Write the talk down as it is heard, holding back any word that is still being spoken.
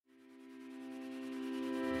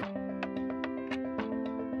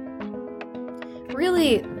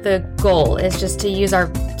Really, the goal is just to use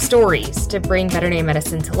our stories to bring veterinary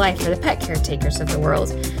medicine to life for the pet caretakers of the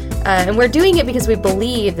world. And we're doing it because we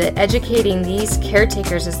believe that educating these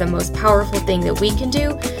caretakers is the most powerful thing that we can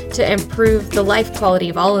do to improve the life quality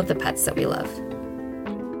of all of the pets that we love.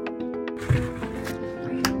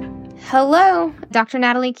 Hello, Dr.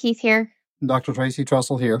 Natalie Keith here. Dr. Tracy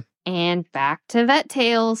Trussell here. And back to Vet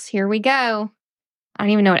Tales. Here we go. I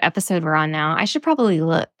don't even know what episode we're on now. I should probably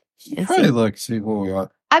look. See where we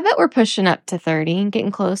are. I bet we're pushing up to 30 and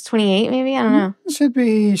getting close. 28 maybe? I don't know. It should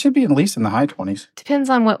be at least in the high 20s.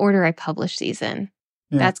 Depends on what order I publish these in.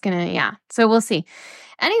 Yeah. So we'll see.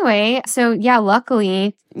 Anyway,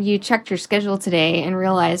 luckily you checked your schedule today and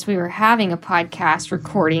realized we were having a podcast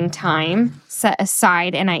recording time set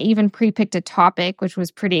aside. And I even pre-picked a topic, which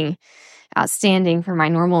was pretty outstanding for my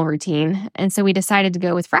normal routine. And so we decided to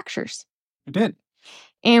go with fractures. We did.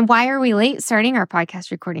 And why are we late starting our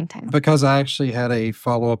podcast recording time? Because I actually had a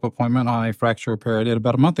follow-up appointment on a fracture repair I did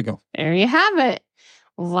about a month ago. There you have it.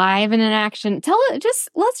 Live and in action.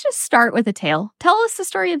 Let's just start with a tale. Tell us the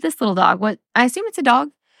story of this little dog. I assume it's a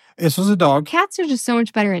dog? This was a dog. Cats are just so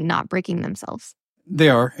much better at not breaking themselves. They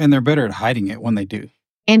are, and they're better at hiding it when they do.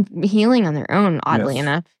 And healing on their own, oddly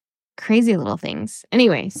enough. Crazy little things.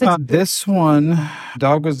 Anyway. So this one,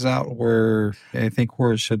 dog was out where it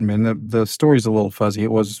shouldn't have been. The story's a little fuzzy.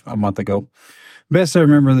 It was a month ago. Best I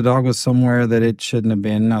remember, the dog was somewhere that it shouldn't have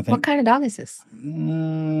been. I think. What kind of dog is this?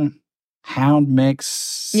 Hound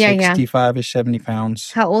mix, 65-ish, 70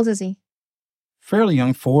 pounds. How old is he? Fairly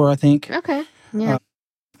young, 4, I think. Okay. Yeah.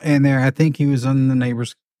 And I think he was on the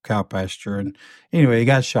neighbor's cow pasture. And anyway, he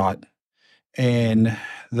got shot. And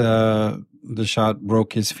the shot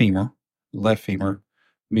broke his femur, left femur,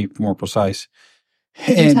 to be more precise.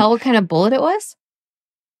 Did you tell what kind of bullet it was?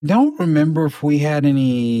 Don't remember if we had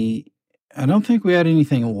any. I don't think we had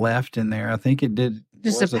anything left in there. I think it did.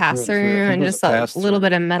 Just a pass-through and just a little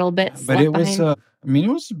bit of metal bits. But it was,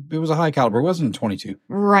 it was a high caliber. It wasn't a 22.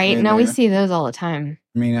 Right. No, we see those all the time.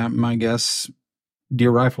 I mean, my guess, deer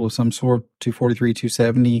rifle of some sort, 243,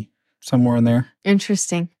 270, somewhere in there.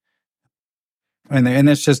 Interesting. And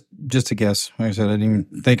that's just a guess. Like I said, I didn't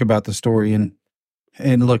even think about the story and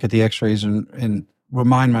look at the x-rays and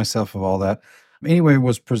remind myself of all that. Anyway,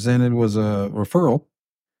 was a referral,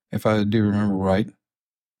 if I do remember right.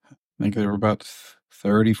 I think they were about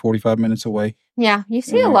 30, 45 minutes away. Yeah, you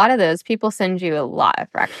see a lot of those. People send you a lot of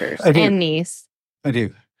fractures and knees. I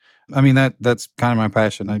do. I mean, that's kind of my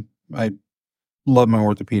passion. I love my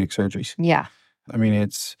orthopedic surgeries. Yeah. I mean,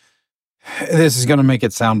 this is going to make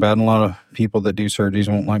it sound bad, and a lot of people that do surgeries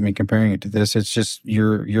won't like me comparing it to this. It's just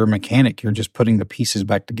you're a mechanic. You're just putting the pieces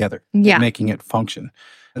back together, making it function.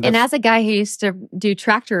 And as a guy who used to do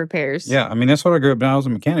tractor repairs. Yeah, I mean, that's what I grew up doing. I was a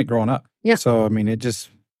mechanic growing up. Yeah. So, I mean, it's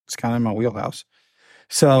kind of in my wheelhouse.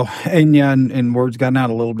 So, and word's gotten out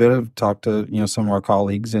a little bit. I've talked to, some of our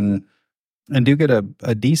colleagues and do get a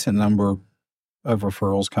decent number of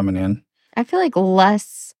referrals coming in. I feel like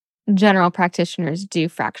less general practitioners do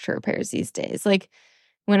fracture repairs these days. Like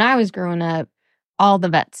when I was growing up, all the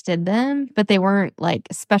vets did them, but they weren't like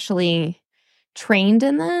especially trained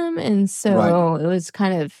in them. And so it was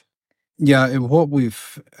kind of. Yeah,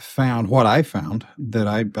 what I found that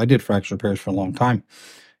I did fracture repairs for a long time.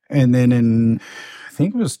 And then I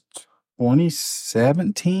think it was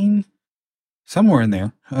 2017, somewhere in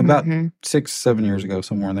there, about 6-7 years ago,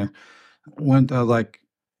 somewhere in there, went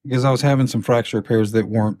because I was having some fracture repairs that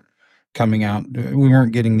weren't coming out. We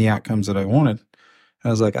weren't getting the outcomes that I wanted. I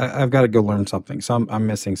was like, I've got to go learn something. So I'm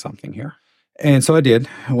missing something here. And so I did.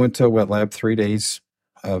 I went to a wet lab, 3 days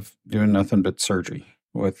of doing nothing but surgery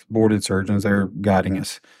with boarded surgeons. They were guiding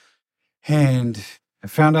us. And I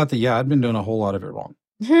found out that, I'd been doing a whole lot of it wrong.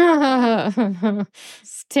 It's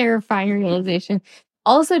terrifying realization.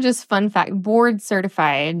 Also, just fun fact, board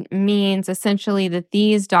certified means essentially that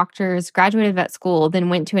these doctors graduated vet school, then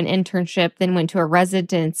went to an internship, then went to a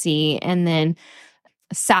residency, and then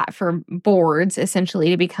sat for boards essentially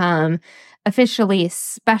to become officially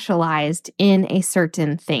specialized in a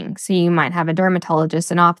certain thing. So you might have a dermatologist,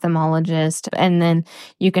 an ophthalmologist, and then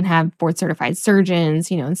you can have board certified surgeons,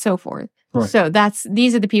 and so forth. Right. So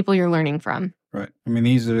these are the people you're learning from. Right. I mean,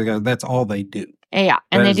 these are the guys, that's all they do. Yeah.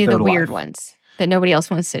 And they do the weird ones that nobody else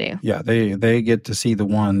wants to do. Yeah. They get to see the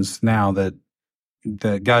ones now that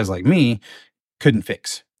guys like me couldn't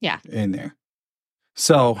fix. Yeah. In there.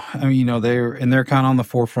 So, I mean, they're kind of on the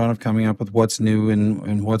forefront of coming up with what's new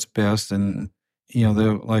and what's best. And,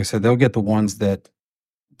 like I said, they'll get the ones that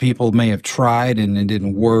people may have tried and it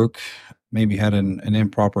didn't work. maybe had an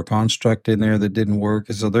improper construct in there that didn't work.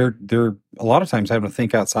 So they're a lot of times having to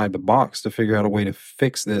think outside the box to figure out a way to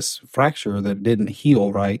fix this fracture that didn't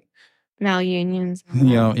heal right. Malunions.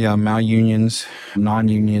 Malunions,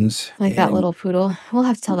 non-unions. Like that little poodle. We'll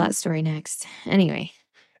have to tell that story next. Anyway.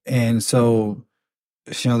 And so,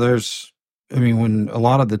 when a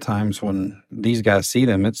lot of the times when these guys see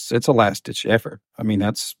them, it's a last-ditch effort. I mean,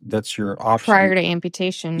 that's your option. Prior to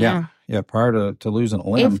amputation, yeah. Yeah, prior to losing a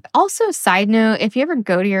limb. Also, side note, if you ever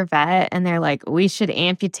go to your vet and they're like, we should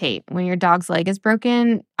amputate when your dog's leg is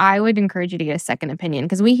broken, I would encourage you to get a second opinion,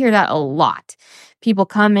 because we hear that a lot. People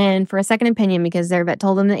come in for a second opinion because their vet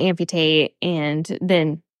told them to amputate, and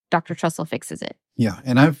then Dr. Trussell fixes it. Yeah,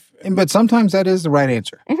 but sometimes that is the right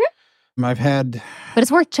answer. Mm-hmm. But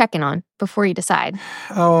it's worth checking on before you decide.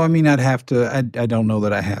 Oh, I mean, I'd have to. I don't know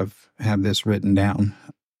that I have this written down,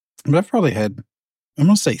 but I've probably had, I'm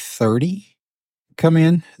gonna say 30 come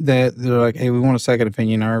in that they're like, "Hey, we want a second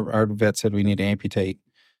opinion. Our vet said we need to amputate."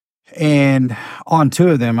 And on 2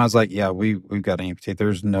 of them, I was like, "Yeah, we've got to amputate.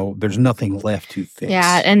 There's nothing left to fix."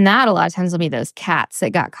 Yeah, and that a lot of times will be those cats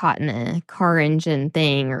that got caught in a car engine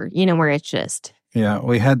thing, or where it's just. Yeah,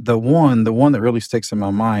 we had the one that really sticks in my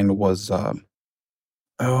mind was, what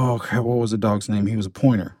was the dog's name? He was a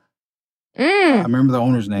pointer. I remember the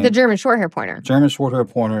owner's name. The German Shorthaired Pointer. German Shorthaired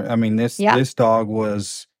Pointer. I mean, this dog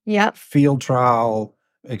was field trial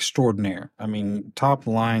extraordinaire. I mean, top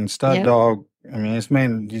line stud dog. I mean, this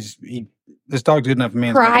man, this dog's good enough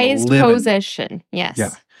man. Prized possession. Yes.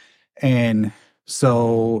 Yeah. And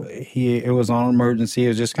so it was on emergency. It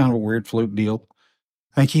was just kind of a weird fluke deal.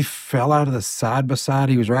 I think he fell out of the side by side.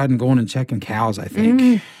 He was riding, going and checking cows, I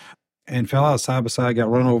think, and fell out side by side, got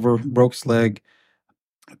run over, broke his leg,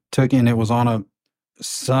 it was on a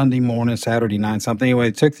Sunday morning, Saturday night, something.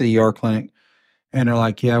 Anyway, took the ER clinic, and they're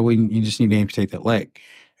like, "Yeah, you just need to amputate that leg."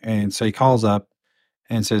 And so he calls up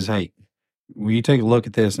and says, "Hey, will you take a look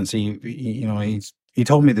at this and see?" He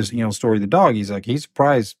told me this, story of the dog. He's like, he's a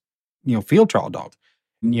prize, field trial dog.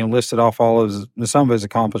 Listed off all of some of his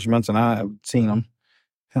accomplishments, and I have seen them.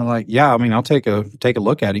 And I'm like, yeah, I mean, I'll take a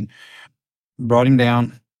look at him. Brought him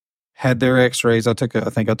down, had their x-rays. I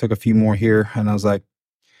think I took a few more here, and I was like,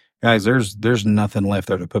 guys, there's nothing left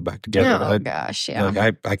there to put back together. Oh, gosh, yeah.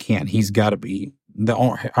 Like, I can't. He's got to be,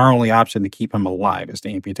 our only option to keep him alive is to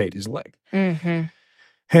amputate his leg. Mm-hmm.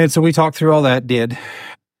 And so we talked through all that, like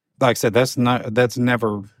I said, that's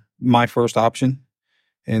never my first option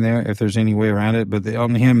in there, if there's any way around it. But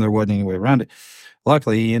on him, there wasn't any way around it.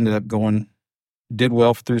 Luckily, he ended up did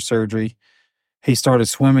well through surgery. He started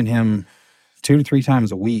swimming him 2 to 3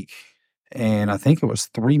 times a week. And I think it was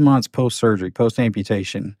 3 months post-surgery,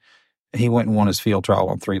 post-amputation, he went and won his field trial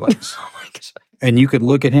on 3 legs. Oh my gosh. And you could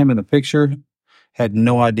look at him in the picture, had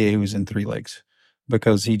no idea he was in 3 legs,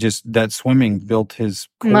 because that swimming built his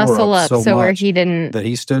core muscle up so much where he didn't. That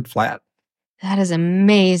he stood flat. That is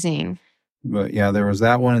amazing. But yeah, there was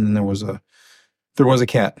that one, and then there was a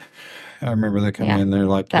cat. I remember they come in, they're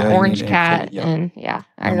like, that orange cat, and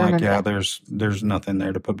I remember like, that. there's nothing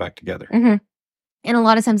there to put back together. Mm-hmm. And a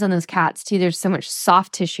lot of times on those cats too, there's so much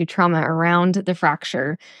soft tissue trauma around the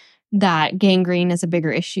fracture that gangrene is a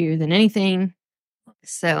bigger issue than anything.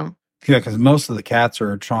 So yeah, because most of the cats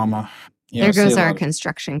are trauma. There goes our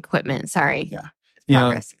construction equipment. Sorry.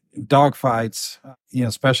 Yeah. Dog fights,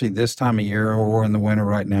 especially this time of year, or we're in the winter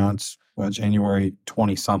right now. It's January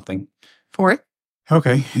 20 something. 4th.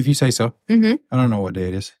 Okay, if you say so. Mm-hmm. I don't know what day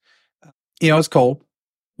it is. It's cold.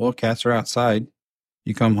 Well, cats are outside.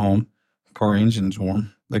 You come home, car engine's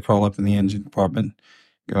warm. They crawl up in the engine compartment,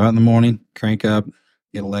 go out in the morning, crank up,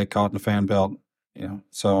 get a leg caught in the fan belt.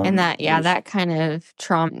 So and that kind of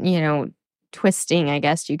trauma, twisting, I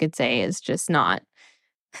guess you could say, is just not.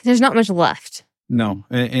 There's not much left. No,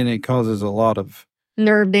 and it causes a lot of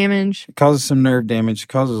nerve damage. It causes some nerve damage. It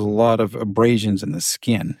causes a lot of abrasions in the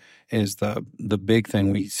skin. Is the big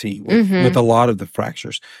thing we see with a lot of the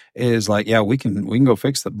fractures. Is like, we can go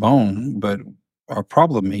fix the bone, but our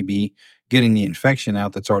problem may be getting the infection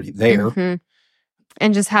out that's already there. Mm-hmm.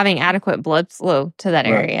 And just having adequate blood flow to that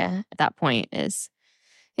area at that point is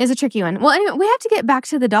a tricky one. Well, anyway, we have to get back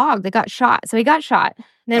to the dog that got shot. So he got shot.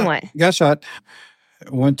 Then what? Got shot.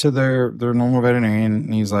 Went to their normal veterinarian,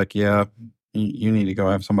 and he's like, yeah, you need to go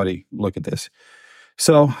have somebody look at this.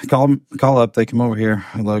 So call up. They come over here.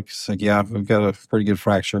 I look. It's like, yeah, we've got a pretty good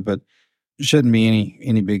fracture, but it shouldn't be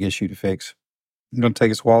any big issue to fix. It's going to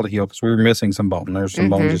take us a while to heal because we were missing some bone. There's some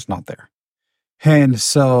bone just not there. And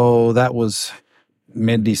so that was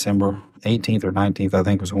mid-December, 18th or 19th, I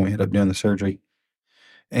think, was when we ended up doing the surgery,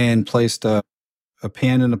 and placed a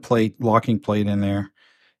pin and a plate, locking plate in there,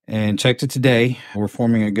 and checked it today. We're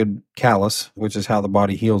forming a good callus, which is how the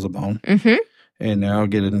body heals a bone. Mm-hmm. And I'll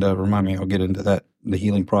get into that, the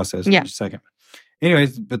healing process in just a second.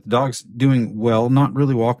 Anyways, but the dog's doing well, not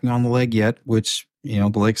really walking on the leg yet, which,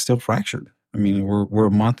 the leg's still fractured. I mean, we're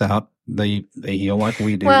a month out. They heal like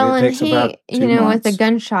we do. Well, it takes about 2 months. with the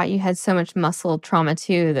gunshot, you had so much muscle trauma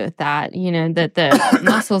too that that the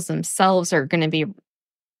muscles themselves are going to be,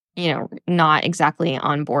 not exactly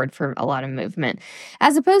on board for a lot of movement,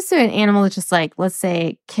 as opposed to an animal that's just like, let's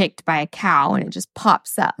say, kicked by a cow and it just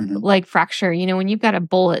pops up, leg fracture. When you've got a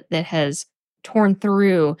bullet that has torn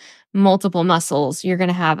through multiple muscles, you're going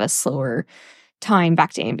to have a slower time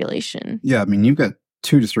back to ambulation. Yeah, I mean, you've got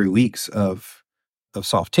 2 to 3 weeks of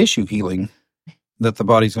soft tissue healing that the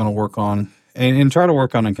body's going to work on and try to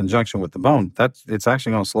work on in conjunction with the bone. It's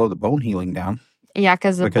actually going to slow the bone healing down. Yeah,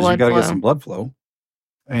 because you got to get some blood flow.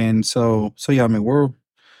 And so yeah, I mean, we're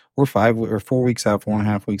 4 weeks out,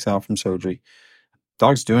 4.5 weeks out from surgery.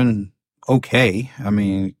 Dog's doing okay. I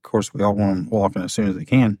mean, of course, we all want them walking as soon as they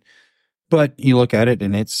can, but you look at it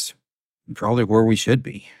and it's probably where we should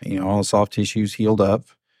be. All the soft tissue's healed up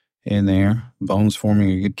in there, bones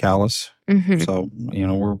forming a good callus. So,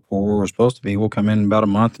 we're where we're supposed to be. We'll come in about a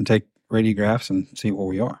month and take radiographs and see where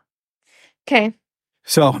we are. Okay.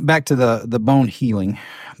 So back to the bone healing.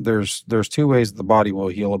 There's 2 ways the body will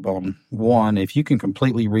heal a bone. One, if you can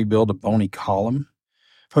completely rebuild a bony column.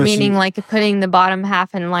 Meaning like putting the bottom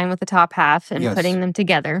half in line with the top half and putting them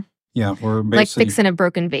together. Yeah, we're basically... like fixing a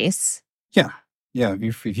broken vase. Yeah. Yeah,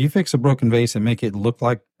 if you fix a broken vase and make it look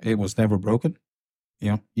like it was never broken,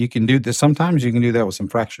 you can do this. Sometimes you can do that with some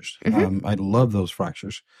fractures. I love those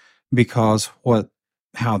fractures because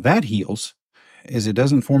how that heals is it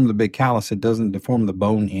doesn't form the big callus. It doesn't deform the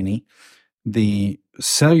bone any. The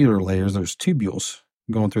cellular layers, there's tubules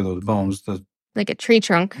going through those bones. Like a tree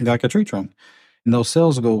trunk. Like a tree trunk. And those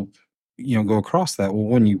cells go across that. Well,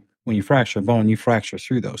 when you fracture a bone, you fracture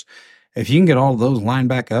through those. If you can get all of those lined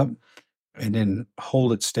back up and then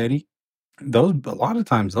hold it steady, a lot of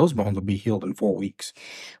times those bones will be healed in 4 weeks.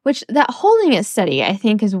 Which that holding it steady, I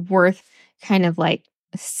think, is worth kind of like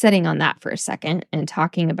sitting on that for a second and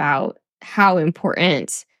talking about how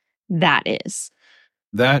important that is.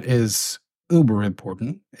 That is uber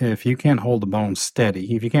important. If you can't hold the bone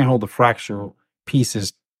steady, if you can't hold the fracture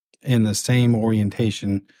pieces in the same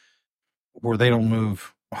orientation where they don't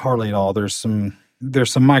move hardly at all, there's some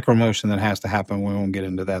micro motion that has to happen. We won't get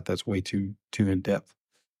into that. That's way too in depth.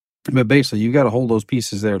 But basically, you got to hold those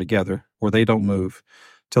pieces there together where they don't move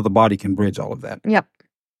till the body can bridge all of that. Yep.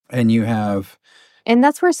 And you have... And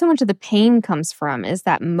that's where so much of the pain comes from, is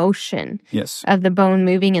that motion of the bone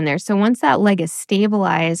moving in there. So once that leg is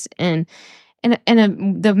stabilized and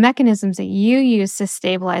the mechanisms that you use to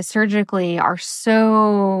stabilize surgically are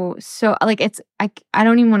so like I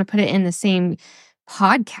don't even want to put it in the same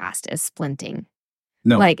podcast as splinting.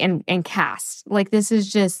 No. Like and cast. Like this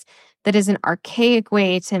is just... that is an archaic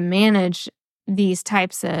way to manage these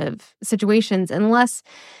types of situations unless,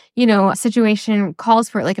 a situation calls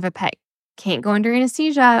for it. Like if a pet can't go under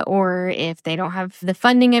anesthesia or if they don't have the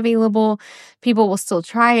funding available, people will still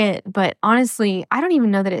try it. But honestly, I don't even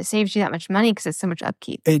know that it saves you that much money because it's so much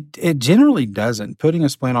upkeep. It generally doesn't. Putting a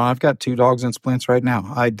splint on, I've got 2 dogs in splints right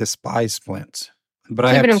now. I despise splints.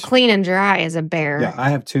 But keeping them clean and dry as a bear. Yeah, I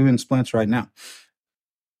have 2 in splints right now.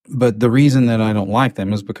 But the reason that I don't like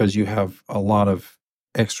them is because you have a lot of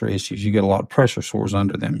extra issues. You get a lot of pressure sores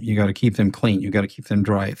under them. You got to keep them clean. You got to keep them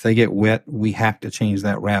dry. If they get wet, we have to change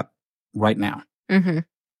that wrap right now.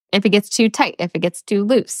 If it gets too tight, if it gets too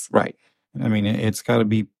loose. Right. I mean, it's got to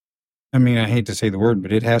be, I hate to say the word,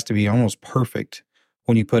 but it has to be almost perfect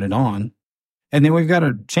when you put it on. And then we've got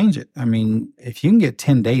to change it. I mean, if you can get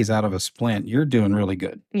 10 days out of a splint, you're doing really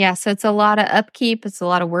good. Yeah, so it's a lot of upkeep. It's a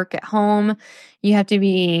lot of work at home. You have to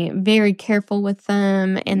be very careful with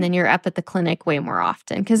them. And then you're up at the clinic way more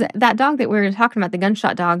often. Because that dog that we were talking about, the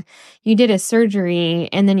gunshot dog, you did a surgery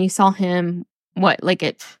and then you saw him, when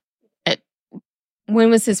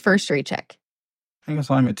was his first recheck? I think I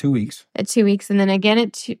saw him at 2 weeks. At 2 weeks. And then again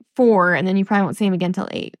at 4. And then you probably won't see him again until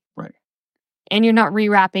 8. Right. And you're not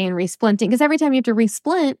rewrapping and resplinting because every time you have to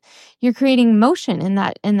resplint, you're creating motion in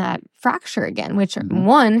that fracture again, which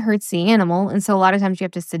 1 hurts the animal, and so a lot of times you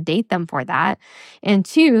have to sedate them for that, and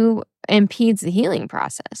 2 impedes the healing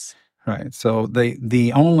process. Right. So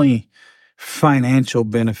the only financial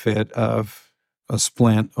benefit of a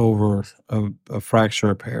splint over a fracture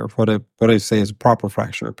repair, what I say is a proper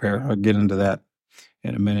fracture repair, I'll get into that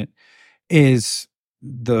in a minute, is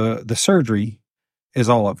the surgery is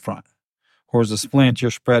all up front. Whereas a splint,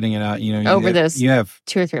 you're spreading it out. Over those you have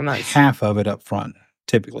 2 or 3 months. Half of it up front,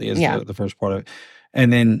 typically, is the first part of it.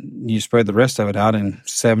 And then you spread the rest of it out in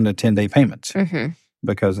 7 to 10 day payments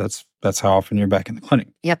because that's how often you're back in the clinic.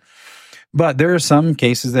 Yep. But there are some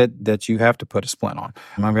cases that you have to put a splint on.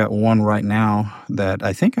 I've got one right now that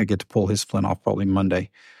I think I get to pull his splint off probably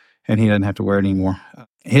Monday, and he doesn't have to wear it anymore.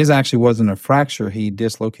 His actually wasn't a fracture. He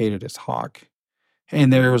dislocated his hock,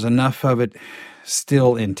 and there was enough of it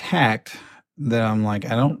still intact that I'm like,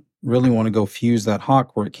 I don't really want to go fuse that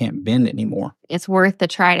hock where it can't bend anymore. It's worth the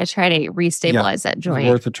try to restabilize that joint.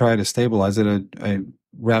 It's worth the try to stabilize it. I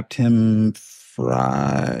wrapped him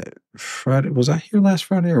Friday. Was I here last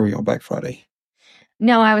Friday or were y'all back Friday?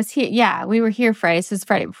 No, I was here. Yeah, we were here Friday. So it's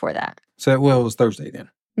Friday before that. So, well, it was Thursday then.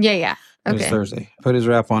 Yeah. Okay. It was Thursday. Put his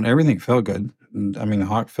wrap on. Everything felt good. I mean, the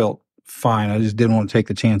hock felt fine. I just didn't want to take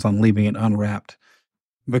the chance on leaving it unwrapped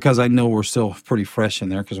because I know we're still pretty fresh in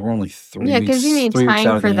there because we're only 3 weeks. Yeah, because you need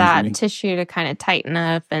time for that injury. Tissue to kind of tighten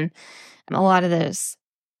up, and a lot of those,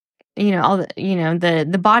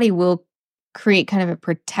 the body will create kind of a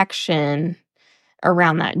protection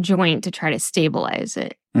around that joint to try to stabilize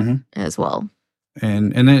it as well.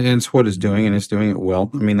 And it's what it's doing, and it's doing it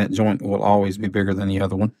well. I mean, that joint will always be bigger than the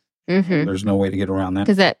other one. There's no way to get around that.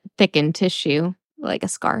 Because that thickened tissue, like a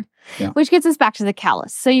scar. Yeah. Which gets us back to the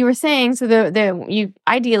callus. So you were saying, you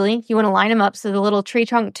ideally, you want to line them up so the little tree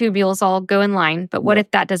trunk tubules all go in line. But what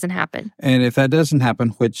if that doesn't happen? And if that doesn't happen,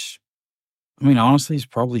 which, I mean, honestly, it's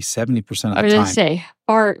probably 70% of the time. I was going to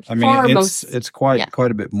say, it's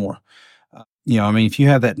quite a bit more. I mean, if you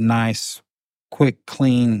have that nice, quick,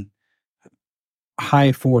 clean,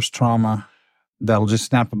 high force trauma that'll just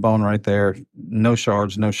snap a bone right there, no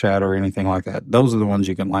shards, no shatter, or anything like that. Those are the ones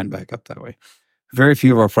you can line back up that way. Very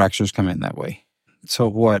few of our fractures come in that way. So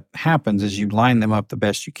what happens is you line them up the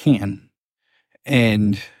best you can.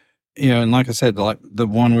 And, and like I said, like the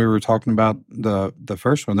one we were talking about, the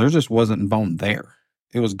first one, there just wasn't bone there.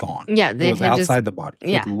 It was gone. Yeah. It was outside the body.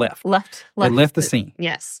 Yeah. It left. It left the scene.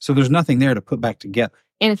 Yes. So there's nothing there to put back together.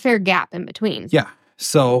 And a fair gap in between. Yeah.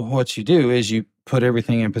 So what you do is you put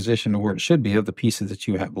everything in position to where it should be of the pieces that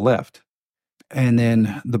you have left. And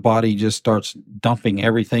then the body just starts dumping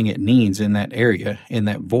everything it needs in that area, in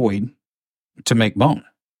that void, to make bone.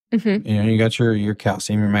 You got your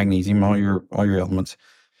calcium, your magnesium, all your elements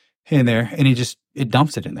in there, and it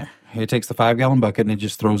dumps it in there. It takes the 5-gallon bucket and it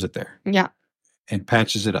just throws it there. Yeah. And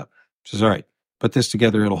patches it up. Says, all right, put this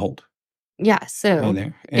together, it'll hold. Yeah, so in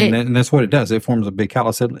there. And that's what it does. It forms a big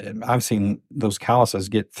callus. I've seen those calluses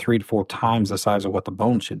get 3 to 4 times the size of what the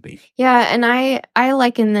bone should be. Yeah, and I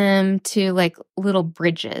liken them to like little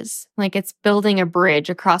bridges. Like it's building a bridge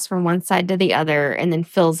across from one side to the other and then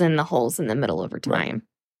fills in the holes in the middle over time.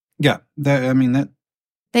 Right. Yeah,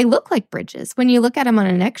 they look like bridges when you look at them on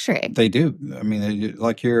an x-ray. They do. I mean,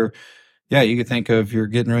 you could think of you're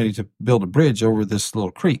getting ready to build a bridge over this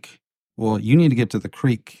little creek. Well, you need to get to the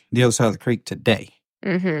creek, the other side of the creek today.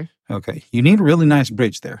 Okay. You need a really nice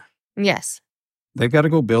bridge there. Yes. They've got to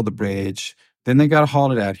go build the bridge. Then they got to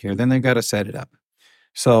haul it out here. Then they've got to set it up.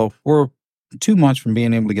 So we're 2 months from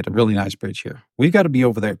being able to get a really nice bridge here. We've got to be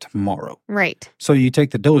over there tomorrow. Right. So you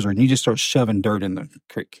take the dozer and you just start shoving dirt in the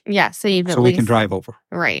creek. Yeah. So we can drive over.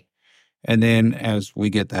 Right. And then as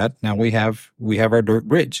we get that, now we have our dirt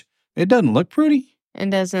bridge. It doesn't look pretty.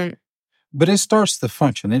 It doesn't. But it starts to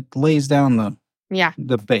function. It lays down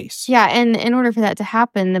the base. Yeah, and in order for that to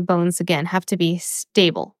happen, the bones, again, have to be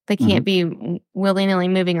stable. They can't be willy-nilly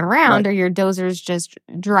moving around or your dozer's just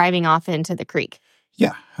driving off into the creek.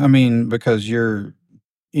 Yeah, I mean, because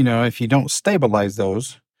if you don't stabilize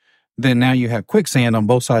those, then now you have quicksand on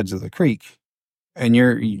both sides of the creek. And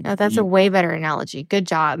that's a way better analogy. Good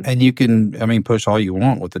job. And you can, push all you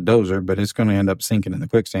want with the dozer, but it's going to end up sinking in the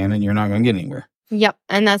quicksand and you're not going to get anywhere. Yep.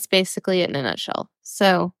 And that's basically it in a nutshell.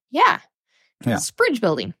 So, yeah. It's bridge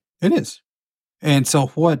building. It is. And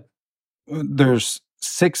so there's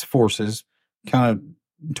 6 forces kind of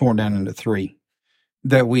torn down into 3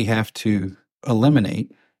 that we have to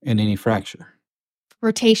eliminate in any fracture.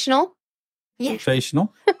 Rotational? Yeah. Rotational.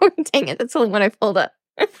 Dang it. That's the only one I pulled up.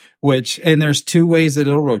 And there's 2 ways that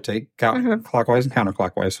it'll rotate, clockwise and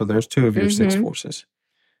counterclockwise. So there's 2 of your 6 forces.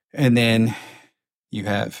 And then you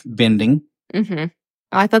have bending. Oh,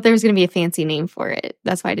 I thought there was going to be a fancy name for it.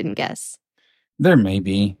 That's why I didn't guess. There may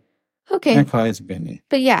be. Okay. It's bending.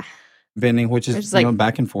 But yeah. Bending, which is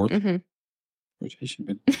back and forth. Rotation,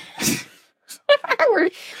 bending.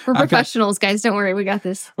 We're professionals, guys. Don't worry. We got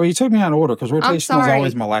this. Well, you took me out of order because rotation was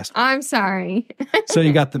always my last one. I'm sorry. So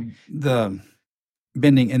you got the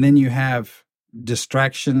bending, and then you have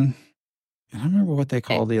distraction. I don't remember what they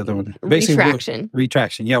call the other one. Basically,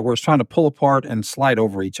 retraction. Yeah, where it's trying to pull apart and slide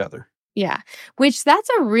over each other. Yeah. Which that's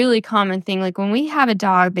a really common thing. Like when we have a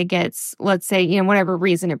dog that gets, let's say, whatever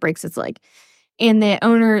reason it breaks its leg. And the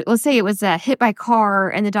owner, let's say it was hit by a car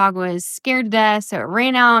and the dog was scared to death. So it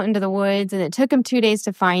ran out into the woods and it took them 2 days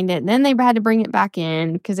to find it. And then they had to bring it back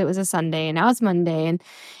in because it was a Sunday and now it's Monday. And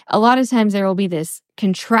a lot of times there will be this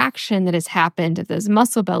contraction that has happened of those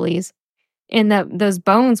muscle bellies and those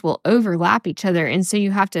bones will overlap each other. And so you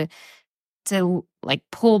have to like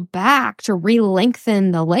pull back to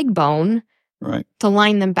re-lengthen the leg bone to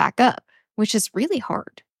line them back up, which is really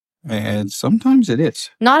hard. And sometimes it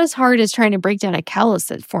is. Not as hard as trying to break down a callus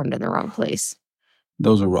that formed in the wrong place.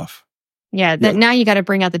 Those are rough. Yeah. Now you got to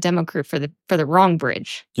bring out the demo crew for the wrong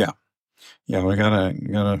bridge. Yeah. Yeah, we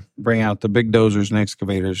gotta bring out the big dozers and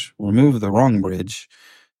excavators, remove the wrong bridge,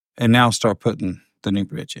 and now start putting the new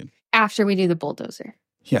bridge in. After we do the bulldozer.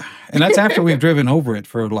 Yeah. And that's after we've driven over it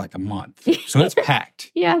for like a month. So it's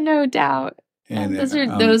packed. Yeah, no doubt. And those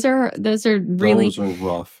are really... Those are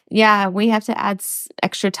rough. Yeah, we have to add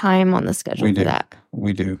extra time on the schedule for that.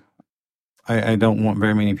 We do. I don't want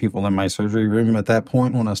very many people in my surgery room at that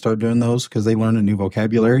point when I start doing those because they learn a new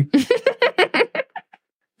vocabulary.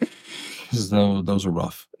 Those are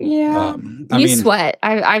rough. Yeah. You sweat.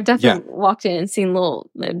 I've definitely walked in and seen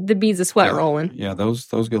the beads of sweat rolling. Yeah, those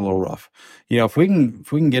get a little rough. If we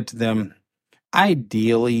can get to them,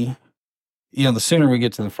 ideally, the sooner we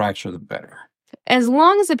get to the fracture, the better. As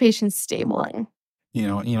long as the patient's stable.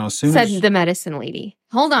 As soon said as... the medicine lady.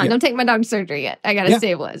 Hold on, don't take my dog to surgery yet. I got to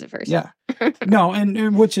stabilize it first. Yeah. No,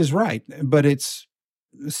 and which is right. But it's...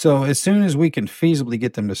 So as soon as we can feasibly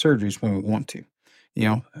get them to surgery is when we want to.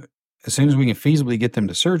 As soon as we can feasibly get them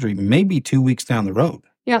to surgery, maybe 2 weeks down the road.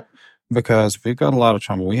 Yep. Because we've got a lot of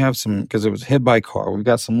trauma. We have some... Because it was hit by a car. We've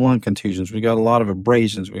got some lung contusions. We got a lot of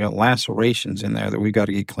abrasions. We got lacerations in there that we got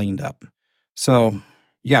to get cleaned up. So...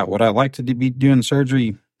 Yeah, would I like to be doing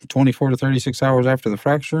surgery 24 to 36 hours after the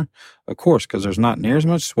fracture? Of course, because there's not near as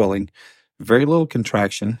much swelling, very little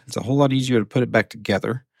contraction. It's a whole lot easier to put it back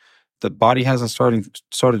together. The body hasn't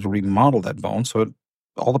started to remodel that bone, so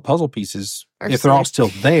all the puzzle pieces, if they're all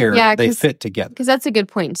still there, they fit together. Because that's a good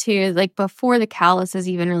point, too. Like, before the callus is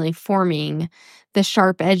even really forming, the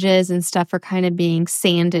sharp edges and stuff are kind of being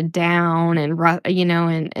sanded down and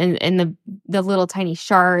and the little tiny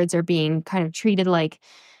shards are being kind of treated like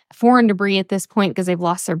foreign debris at this point because they've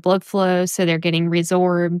lost their blood flow, so they're getting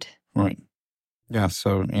resorbed. Right. Yeah,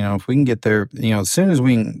 so, if we can get there, the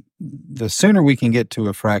sooner we can get to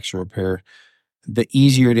a fracture repair, the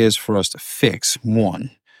easier it is for us to fix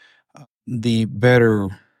one. The better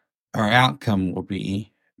our outcome will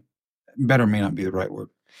be. Better may not be the right word.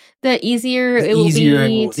 The easier it will be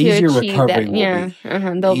to achieve that. Yeah,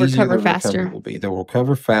 they'll recover faster. They'll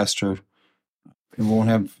recover faster. It won't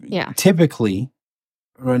have typically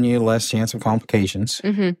run you less chance of complications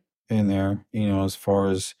in there. As far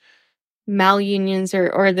as malunions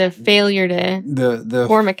or the failure to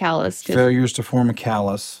form a callus. Failures to form a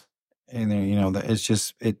callus, and then it's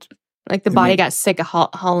just like the body got sick of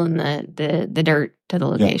hauling the dirt to the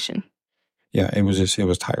location. Yeah, it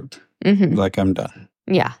was tired. Like, I'm done.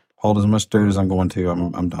 Yeah. Hold as much dirt as I'm going to.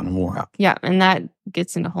 I'm done. I'm wore out. Yeah, and that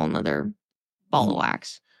gets into a whole nother ball of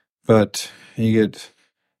wax. But you get...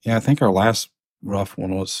 Yeah, I think our last rough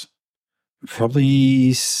one was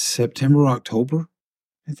probably September, October,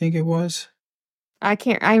 I think it was. I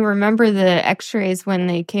remember the x-rays when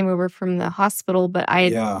they came over from the hospital, but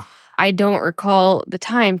I don't recall the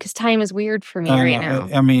time because time is weird for me right now.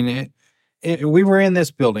 I mean, we were in this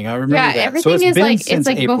building. I remember that. Everything so it's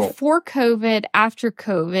like April. Before COVID, after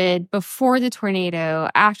COVID, before the tornado,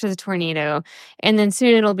 after the tornado, and then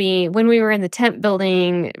soon it'll be when we were in the tent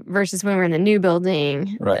building versus when we were in the new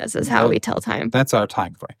building. Right. This is how we tell time. That's our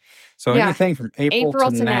time frame. So anything from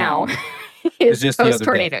April to now is just post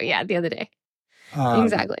tornado. Yeah, the other day.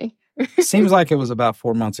 Exactly. Seems like it was about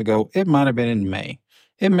 4 months ago. It might have been in May.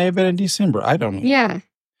 It may have been in December. I don't know. Yeah.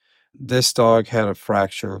 This dog had a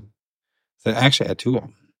fracture. They actually had two of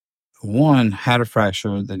them. One had a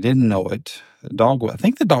fracture. They didn't know it. I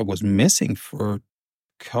think the dog was missing for a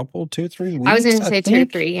couple, 2 or 3 weeks. I was going to say 2 or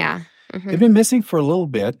 3, yeah. It'd been missing for a little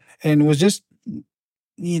bit, and it was just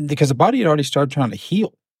because the body had already started trying to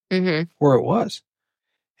heal where it was.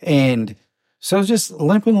 And so it was just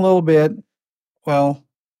limping a little bit. Well,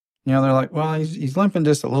 they're like, well, he's limping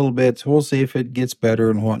just a little bit, so we'll see if it gets better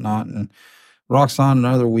and whatnot. And rocks on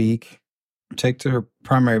another week. Take to her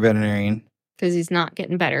primary veterinarian. Because he's not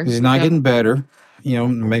getting better. He's not getting better.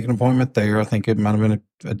 Make an appointment there. I think it might have been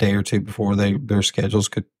a day or two before their schedules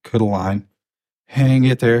could align. And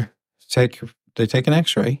get there. They take an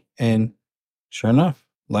x-ray, and sure enough,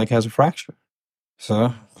 leg has a fracture.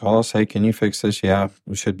 So call us, hey, can you fix this? Yeah,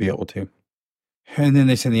 we should be able to. And then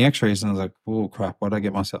they send the x-rays, and I was like, oh, crap, what did I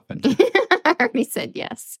get myself into? I already said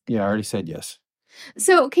yes. Yeah, I already said yes.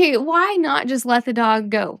 So, okay, why not just let the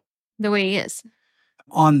dog go the way he is?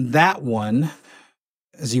 On that one,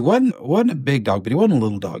 as he wasn't a big dog, but he wasn't a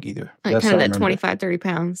little dog either. Like kind of that 25, 30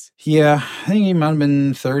 pounds. Yeah, I think he might have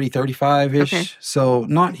been 30, 35-ish. Okay. So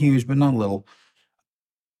not huge, but not little.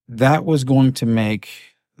 That was going to make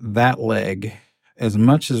that leg, as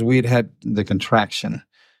much as we'd had the contraction,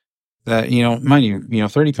 that, mind you,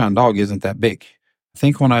 30-pound dog isn't that big. I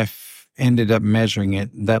think when I ended up measuring it,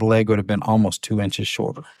 that leg would have been almost 2 inches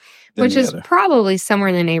shorter. Which is probably somewhere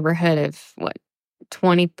in the neighborhood of,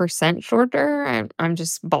 20% shorter? I'm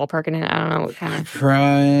just ballparking it. I don't know what kind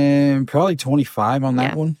of... Probably 25 on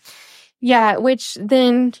that one. Yeah, which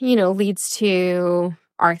then, leads to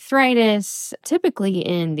arthritis,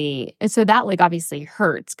 typically so that leg obviously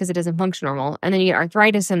hurts because it doesn't function normal. And then you get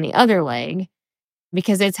arthritis in the other leg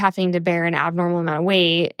because it's having to bear an abnormal amount of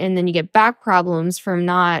weight. And then you get back problems from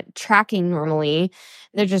not tracking normally.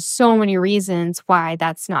 There's just so many reasons why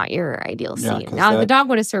that's not your ideal scene. Now, the dog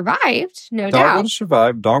would have survived, no doubt. Dog would have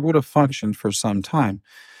survived. Dog would have functioned for some time.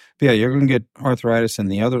 But yeah, you're going to get arthritis in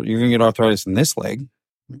the other. You're going to get arthritis in this leg,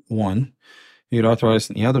 one. You get arthritis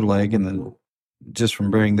in the other leg, and then just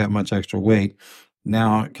from bearing that much extra weight.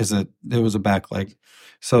 Now, because it was a back leg.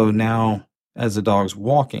 So now, as the dog's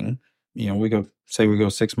walking, we go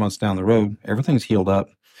 6 months down the road, everything's healed up.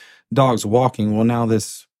 Dog's walking. Well, now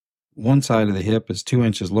this one side of the hip is 2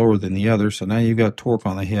 inches lower than the other. So now you've got torque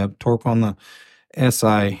on the hip, torque on the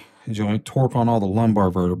SI joint, torque on all the lumbar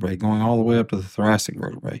vertebrae, going all the way up to the thoracic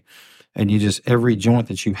vertebrae. And every joint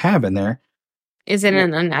that you have in there is in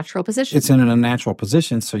an unnatural position. It's in an unnatural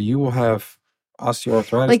position. So you will have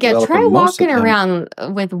osteoarthritis. Try walking around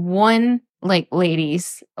with one,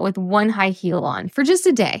 ladies, with one high heel on for just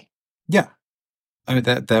a day. Yeah. I mean,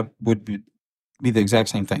 that would be the exact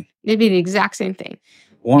same thing. It'd be the exact same thing.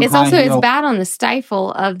 It's bad on the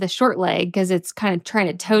stifle of the short leg because it's kind of trying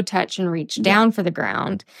to toe touch and reach down for the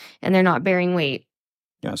ground, and they're not bearing weight.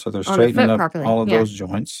 Yeah, so they're straightening up properly. All of those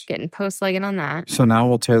joints. Getting post-legged on that. So now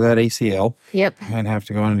we'll tear that ACL. Yep. And have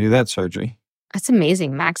to go in and do that surgery. That's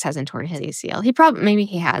amazing. Max hasn't torn his ACL. Maybe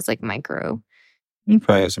he has micro. He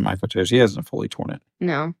probably has some micro tears. He hasn't fully torn it.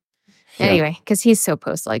 No. Yeah. Anyway, because he's so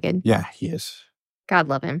post-legged. Yeah, he is. God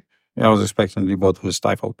love him. Yeah, I was expecting to do both of his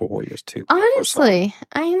stifle warriors too. Honestly,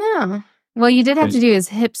 I know. Well, you did have to do his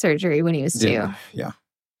hip surgery when he was 2. Yeah.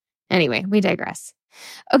 Anyway, we digress.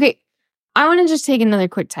 Okay, I want to just take another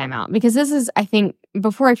quick time out because this is, I think,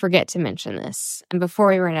 before I forget to mention this and before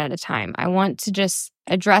we run out of time, I want to just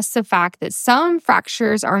address the fact that some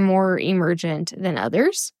fractures are more emergent than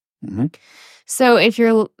others. Mm-hmm. So if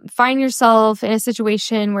you find yourself in a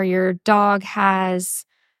situation where your dog has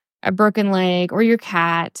a broken leg or your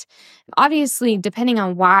cat, obviously, depending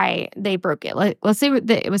on why they broke it, let's say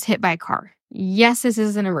that it was hit by a car. Yes, this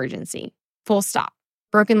is an emergency. Full stop.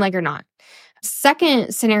 Broken leg or not.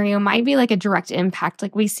 Second scenario might be a direct impact.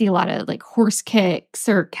 We see a lot of horse kicks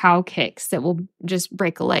or cow kicks that will just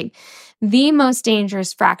break a leg. The most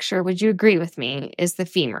dangerous fracture, would you agree with me, is the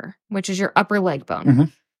femur, which is your upper leg bone. Mm-hmm.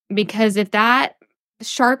 Because if that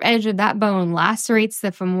sharp edge of that bone lacerates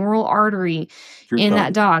the femoral artery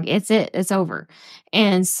that dog, it's over.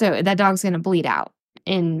 And so that dog's going to bleed out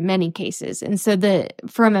in many cases. And so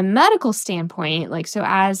from a medical standpoint,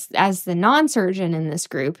 as the non-surgeon in this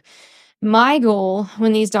group, my goal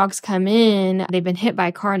when these dogs come in, they've been hit by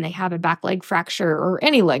a car and they have a back leg fracture or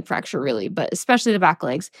any leg fracture really, but especially the back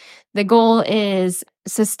legs. The goal is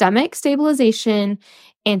systemic stabilization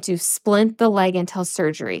and to splint the leg until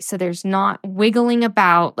surgery. So there's not wiggling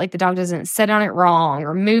about, the dog doesn't sit on it wrong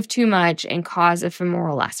or move too much and cause a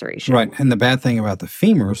femoral laceration. Right. And the bad thing about the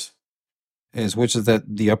femurs is, which is that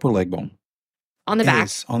the upper leg bone. On the back.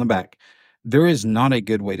 On the back. There is not a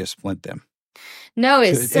good way to splint them. No,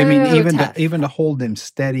 it's so even to hold them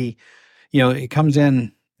steady, it comes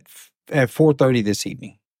in at 4:30 this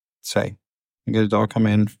evening, say. You get a dog come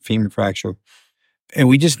in, femur fracture, and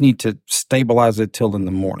we just need to stabilize it till in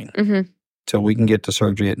the morning, till we can get to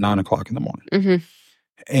surgery at 9 o'clock in the morning. Mm-hmm.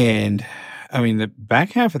 And, the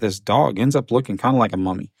back half of this dog ends up looking kind of like a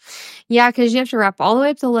mummy. Yeah, because you have to wrap all the way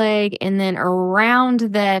up the leg and then around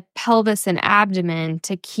the pelvis and abdomen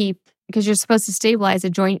to keep, because you're supposed to stabilize a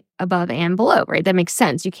joint above and below, right? That makes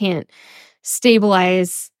sense. You can't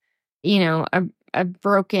stabilize, a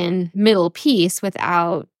broken middle piece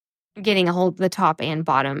without getting a hold of the top and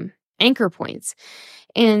bottom anchor points.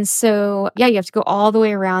 And so, you have to go all the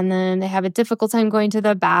way around them. They have a difficult time going to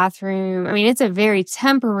the bathroom. It's a very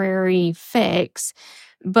temporary fix,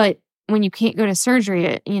 but when you can't go to surgery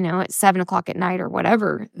at, at 7:00 at night or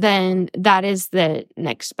whatever, then that is the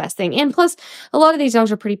next best thing. And plus, a lot of these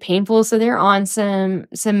dogs are pretty painful, so they're on some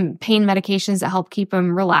pain medications that help keep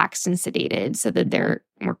them relaxed and sedated so that they're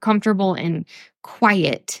more comfortable and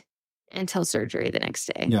quiet until surgery the next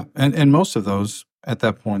day. Yeah, and most of those at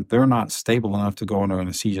that point, they're not stable enough to go under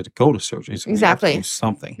anesthesia to go to surgery. So exactly. We have to do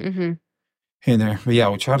something in there. But yeah,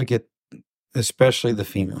 we try to get, especially the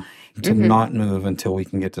femur, to not move until we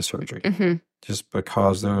can get to surgery. Just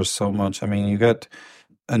because there's so much. I mean, you got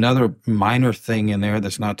another minor thing in there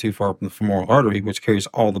that's not too far from the femoral artery, which carries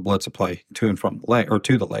all the blood supply to and from the leg, or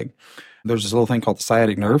to the leg. There's this little thing called the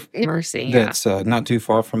sciatic nerve. That's not too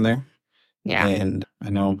far from there. Yeah. And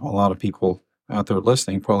I know a lot of people out there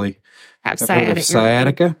listening probably have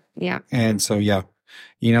sciatica. Yeah. And so, yeah,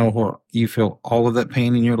 where you feel all of that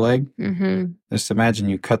pain in your leg. Just imagine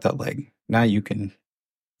you cut that leg. Now you can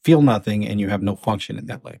feel nothing and you have no function in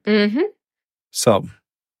that leg. So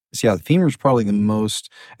yeah, the femur is probably the most,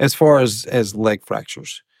 as far as leg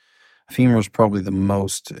fractures, femur is probably the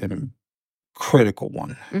most critical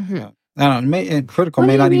one. I don't know, critical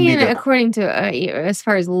may not even be according to, as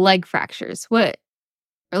far as leg fractures, what?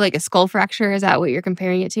 Or like a skull fracture? Is that what you're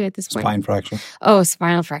comparing it to at this point? Spine fracture. Oh,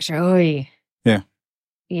 spinal fracture. Oh, yeah.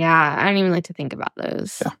 Yeah, I don't even like to think about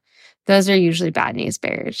those. Yeah. Those are usually bad news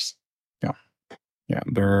bears. Yeah. Yeah,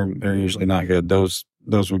 they're usually not good. Those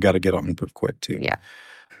we've got to get on pretty quick too. Yeah.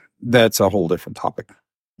 That's a whole different topic.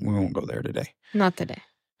 We won't go there today. Not today.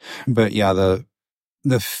 But yeah,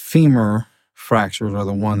 the femur fractures are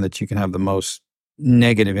the one that you can have the most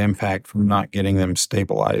negative impact from not getting them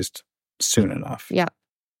stabilized soon enough. Yeah.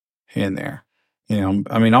 In there.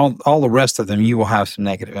 I mean, all the rest of them, you will have some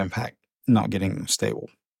negative impact not getting them stable.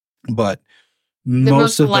 But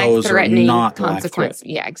most of those are not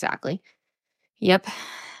life-threatening. Yeah, exactly. Yep.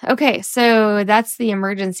 Okay, so that's the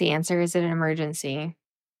emergency answer. Is it an emergency?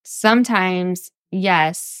 Sometimes,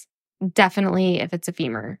 yes. Definitely if it's a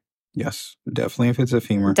femur. Yes, definitely if it's a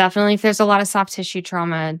femur. Definitely if there's a lot of soft tissue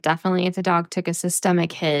trauma. Definitely if the dog took a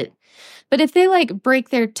systemic hit. But if they break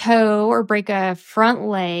their toe or break a front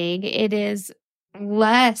leg, it is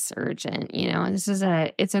less urgent.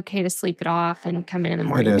 It's okay to sleep it off and come in the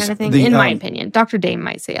morning kind of thing. In my opinion, Dr. Dame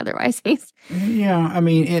might say otherwise. Yeah, I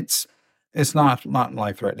mean it's not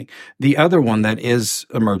life threatening. The other one that is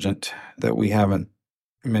emergent that we haven't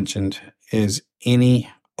mentioned is any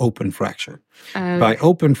open fracture. By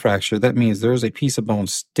open fracture, that means there's a piece of bone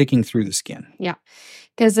sticking through the skin. Yeah,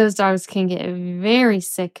 because those dogs can get very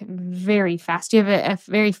sick very fast. You have a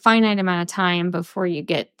very finite amount of time before you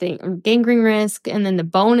get the gangrene risk, and then the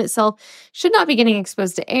bone itself should not be getting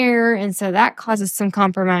exposed to air, and so that causes some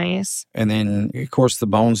compromise. And then, of course, the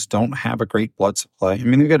bones don't have a great blood supply. I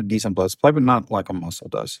mean, they've got a decent blood supply, but not like a muscle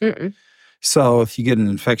does. So if you get an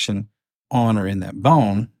infection on or in that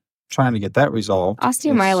bone, trying to get that resolved.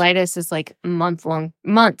 Osteomyelitis is like months and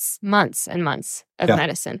months of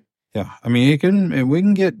medicine. Yeah. I mean, we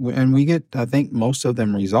get, I think, most of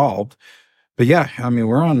them resolved. But yeah, I mean,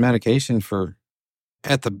 we're on medication for,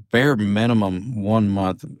 at the bare minimum, 1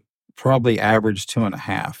 month, probably average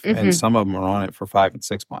 2.5. And some of them are on it for 5 and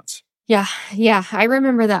 6 months. Yeah. Yeah. I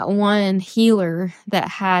remember that one healer that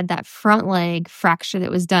had that front leg fracture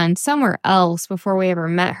that was done somewhere else before we ever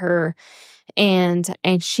met her. And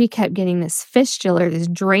she kept getting this fistula, this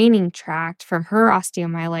draining tract from her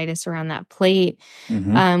osteomyelitis around that plate. We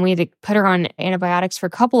had to put her on antibiotics for a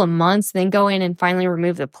couple of months, then go in and finally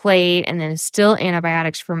remove the plate, and then still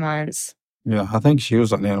antibiotics for months. Yeah, I think she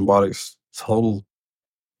was on antibiotics total.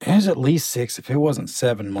 It was at least 6, if it wasn't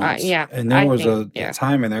 7 months. Yeah. And there was a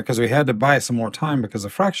time in there because we had to buy some more time because the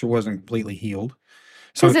fracture wasn't completely healed.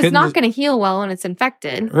 Because it's not going to heal well when it's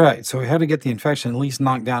infected. Right. So we had to get the infection at least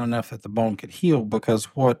knocked down enough that the bone could heal, because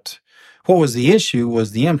what was the issue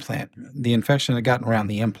was the implant. The infection had gotten around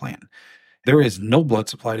the implant. There is no blood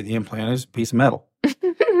supply to the implant. It's a piece of metal.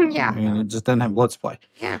 Yeah. I mean, it just doesn't have blood supply.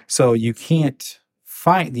 Yeah. So you can't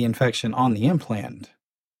fight the infection on the implant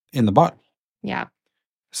in the body. Yeah.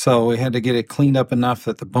 So we had to get it cleaned up enough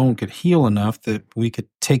that the bone could heal enough that we could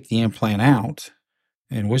take the implant out,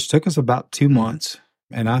 and which took us about 2 months.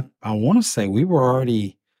 And I want to say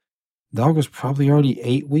dog was probably already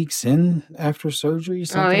 8 weeks in after surgery.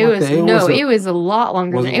 It was a lot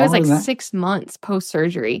longer than that. It was like 6 months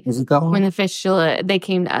post-surgery. Was it that long? When the fistula, they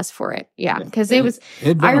came to us for it. Yeah, because I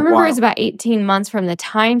remember it was about 18 months from the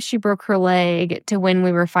time she broke her leg to when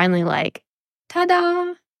we were finally like,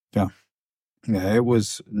 ta-da. Yeah. Yeah, it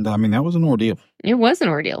was, I mean, that was an ordeal. It was an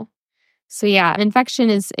ordeal. So yeah, infection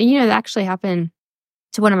is, that actually happened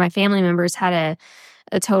to one of my family members, had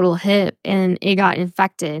a total hip and it got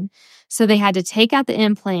infected. So they had to take out the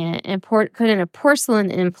implant and put in a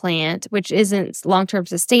porcelain implant, which isn't long-term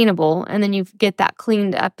sustainable. And then you get that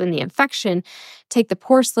cleaned up in the infection, take the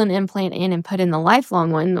porcelain implant in and put in the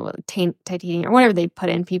lifelong one, the titanium or whatever they put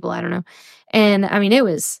in people, I don't know. And I mean, it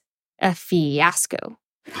was a fiasco.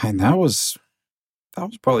 And that was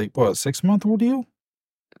probably, what, a 6-month ordeal?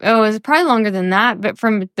 Oh, it was probably longer than that. But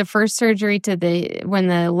from the first surgery to when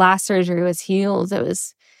the last surgery was healed,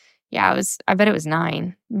 I bet it was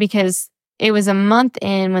 9 because it was a month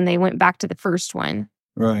in when they went back to the first one.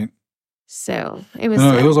 Right. So it was.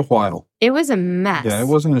 No, it was a while. It was a mess. Yeah, it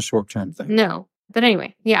wasn't a short-term thing. No. But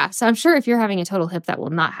anyway, yeah. So I'm sure if you're having a total hip, that will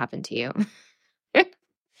not happen to you.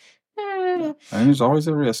 And there's always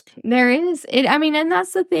a risk. There is. And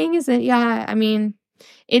that's the thing is that,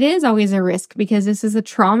 it is always a risk because this is a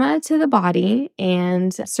trauma to the body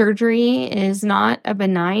and surgery is not a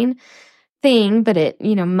benign thing, but it,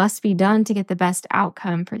 must be done to get the best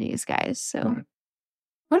outcome for these guys. So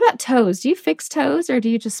what about toes? Do you fix toes or do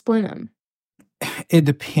you just splint them? It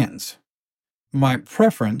depends. My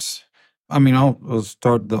preference, I'll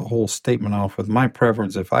start the whole statement off with my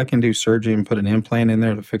preference. If I can do surgery and put an implant in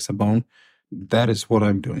there to fix a bone, that is what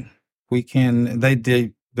I'm doing.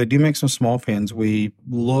 They do make some small pins. We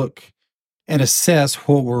look and assess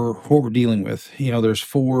what we're dealing with. There's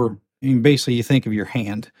 4, basically you think of your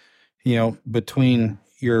hand, between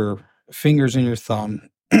your fingers and your thumb,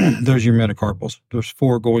 there's your metacarpals. There's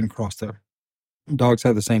 4 going across there. Dogs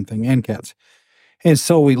have the same thing, and cats. And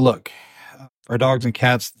so we look. Our dogs and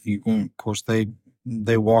cats, of course, they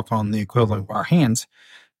walk on the equivalent of our hands.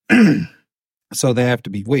 So they have to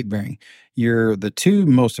be weight-bearing. The 2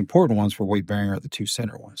 most important ones for weight-bearing are the 2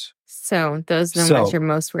 center ones. So those are the ones you're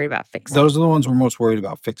most worried about fixing. Those are the ones we're most worried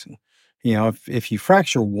about fixing. If you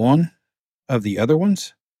fracture one of the other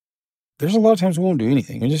ones, there's a lot of times we won't do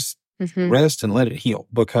anything. We just rest and let it heal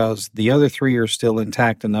because the other 3 are still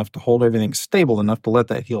intact enough to hold everything stable enough to let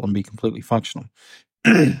that heal and be completely functional.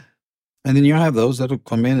 And then you'll have those that'll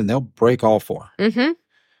come in and they'll break all 4. Mm-hmm.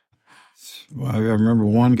 I remember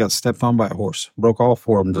one got stepped on by a horse, broke all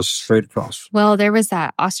 4 of them just straight across. Well, there was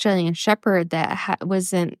that Australian Shepherd that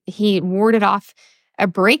he warded off a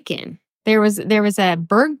break-in. There was a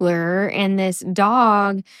burglar and this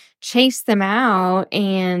dog chased them out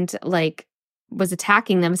and was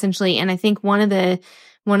attacking them essentially. And I think one of the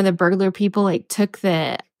burglar people took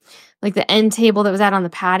the end table that was out on the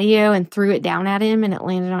patio and threw it down at him and it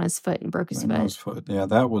landed on his foot and broke his foot. Yeah,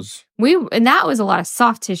 that was... And that was a lot of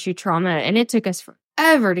soft tissue trauma and it took us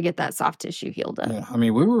forever to get that soft tissue healed up. Yeah,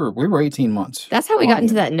 we were 18 months. That's how we got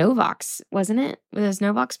into that Novox, wasn't it? With those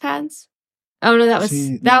Novox pads? Oh, no, that was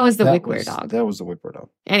the Wickware dog. That was the Wickware dog.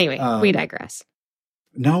 Anyway, we digress.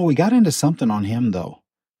 No, we got into something on him, though.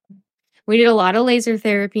 We did a lot of laser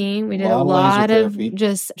therapy. We did a lot of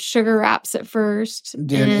just sugar wraps at first.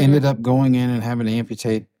 Ended up going in and having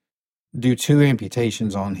to do 2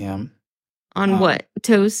 amputations on him. On what?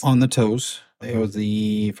 Toes? On the toes. It was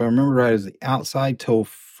if I remember right, it was the outside toe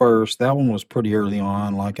first. That one was pretty early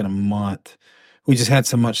on, in a month. We just had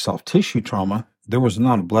so much soft tissue trauma. There was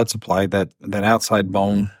not a blood supply. That outside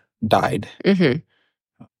bone died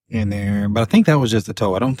in there. But I think that was just the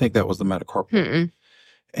toe. I don't think that was the metacarpal. Mm-mm.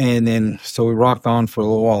 And then, so we rocked on for a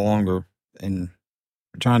little while longer and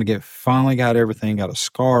finally got everything, got a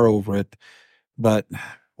scar over it. But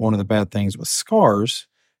one of the bad things with scars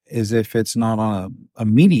is if it's not on a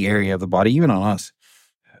meaty area of the body, even on us,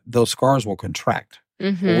 those scars will contract.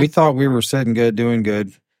 Mm-hmm. Well, we thought we were sitting good, doing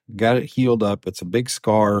good, got it healed up. It's a big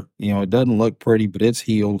scar. It doesn't look pretty, but it's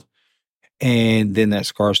healed. And then that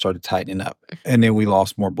scar started tightening up. And then we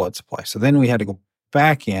lost more blood supply. So then we had to go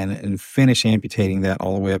back in and finish amputating that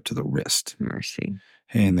all the way up to the wrist. Mercy.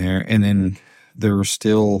 And then there were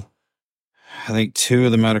still, I think 2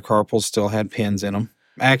 of the metacarpals still had pins in them.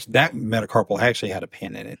 Actually, that metacarpal actually had a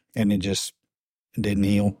pin in it, and it just didn't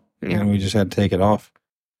heal. Yeah. And we just had to take it off.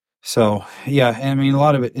 So, yeah, a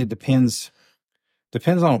lot of it depends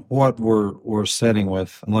on what we're setting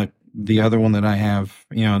with. Like the other one that I have,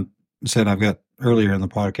 said I've got earlier in the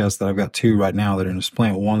podcast that I've got 2 right now that are in a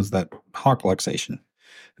splint. One's that hock luxation.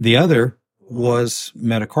 The other was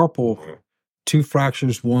metacarpal, 2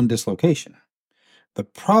 fractures, 1 dislocation. The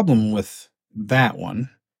problem with that one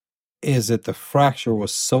is that the fracture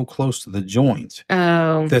was so close to the joint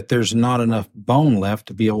that there's not enough bone left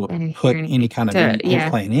to be able to put any kind of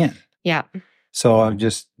implant in. Yeah. So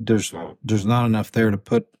there's not enough there to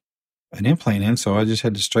put an implant in. So I just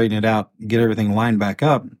had to straighten it out, get everything lined back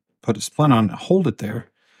up, put a splint on, hold it there,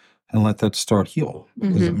 and let that start heal.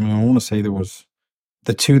 Because I want to say there was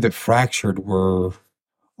the 2 that fractured were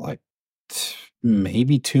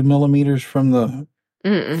maybe 2 millimeters from the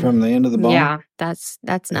end of the bone. Yeah, that's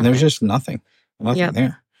nothing. And there's just nothing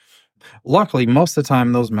there. Luckily, most of the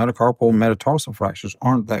time, those metacarpal metatarsal fractures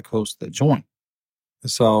aren't that close to the joint.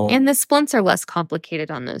 So, and the splints are less complicated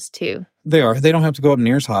on those too. They are. They don't have to go up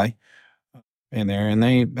near as high in there.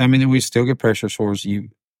 And we still get pressure sores. I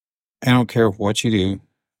don't care what you do.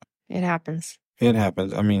 It happens. It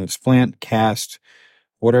happens. I mean, splint, cast,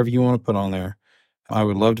 whatever you want to put on there. I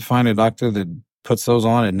would love to find a doctor that puts those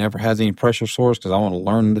on and never has any pressure sores because I want to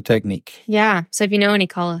learn the technique. Yeah. So if you know any,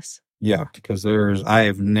 call us. Yeah, because I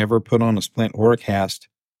have never put on a splint or a cast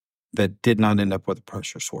that did not end up with a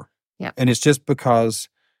pressure sore. Yeah. And it's just because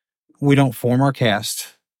we don't form our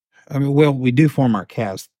cast. I mean, well, we do form our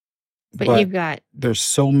cast. But there's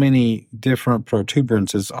so many different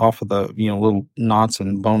protuberances off of the, little knots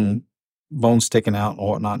and bone sticking out and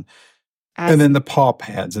whatnot. And then the paw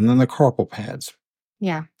pads and then the carpal pads.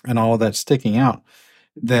 Yeah. And all of that sticking out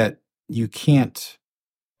that you can't,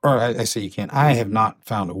 or I say you can't, I have not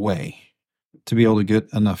found a way to be able to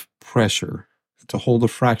get enough pressure to hold the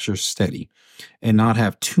fracture steady and not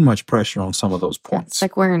have too much pressure on some of those points. It's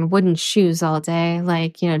like wearing wooden shoes all day,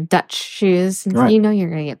 like, Dutch shoes. And right. You know you're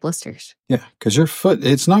going to get blisters. Yeah, because your foot,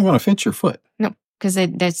 it's not going to fit your foot. No, because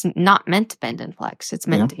it's not meant to bend and flex. It's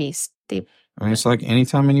meant to be stable. I mean, it's like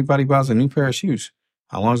anytime anybody buys a new pair of shoes,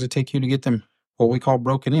 how long does it take you to get them what we call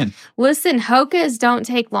broken in? Listen, Hokas don't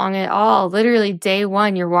take long at all. Literally day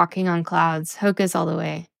one, you're walking on clouds. Hokas all the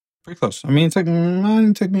way. Pretty close. I mean, it took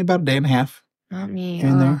me about a day and a half. Not me.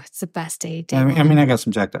 It's the best day. I mean, I got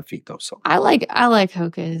some jacked up feet though. So I like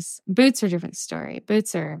Hokas. Boots are a different story.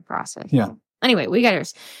 Boots are a process. Yeah. Anyway, we gotta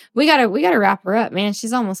wrap her up, man.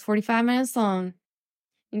 She's almost 45 minutes long.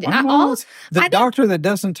 The doctor that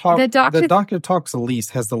doesn't talk, the doctor talks the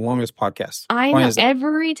least has the longest podcast. I know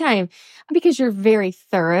every time because you're very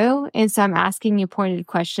thorough, and so I'm asking you pointed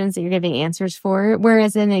questions that you're giving answers for.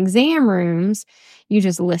 Whereas in exam rooms, you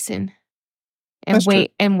just listen and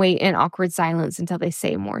wait in awkward silence until they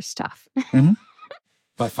say more stuff. Mm-hmm.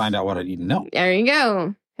 But find out what I need to know. There you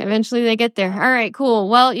go. Eventually they get there. All right, cool.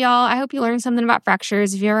 Well, y'all, I hope you learned something about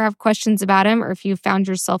fractures. If you ever have questions about them or if you found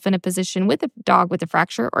yourself in a position with a dog with a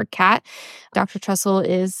fracture or cat, Dr. Trussell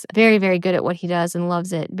is very, very good at what he does and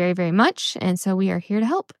loves it very, very much. And so we are here to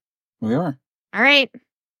help. We are. All right.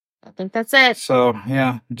 I think that's it. So,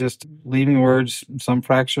 yeah, just leaving words. Some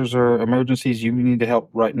fractures are emergencies. You need to help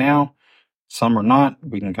right now. Some are not.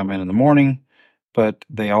 We can come in the morning, but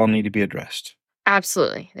they all need to be addressed.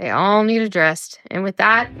 Absolutely. They all need addressed. And with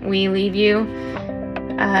that, we leave you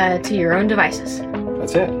to your own devices.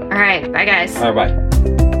 That's it. All right. Bye, guys. All right, bye.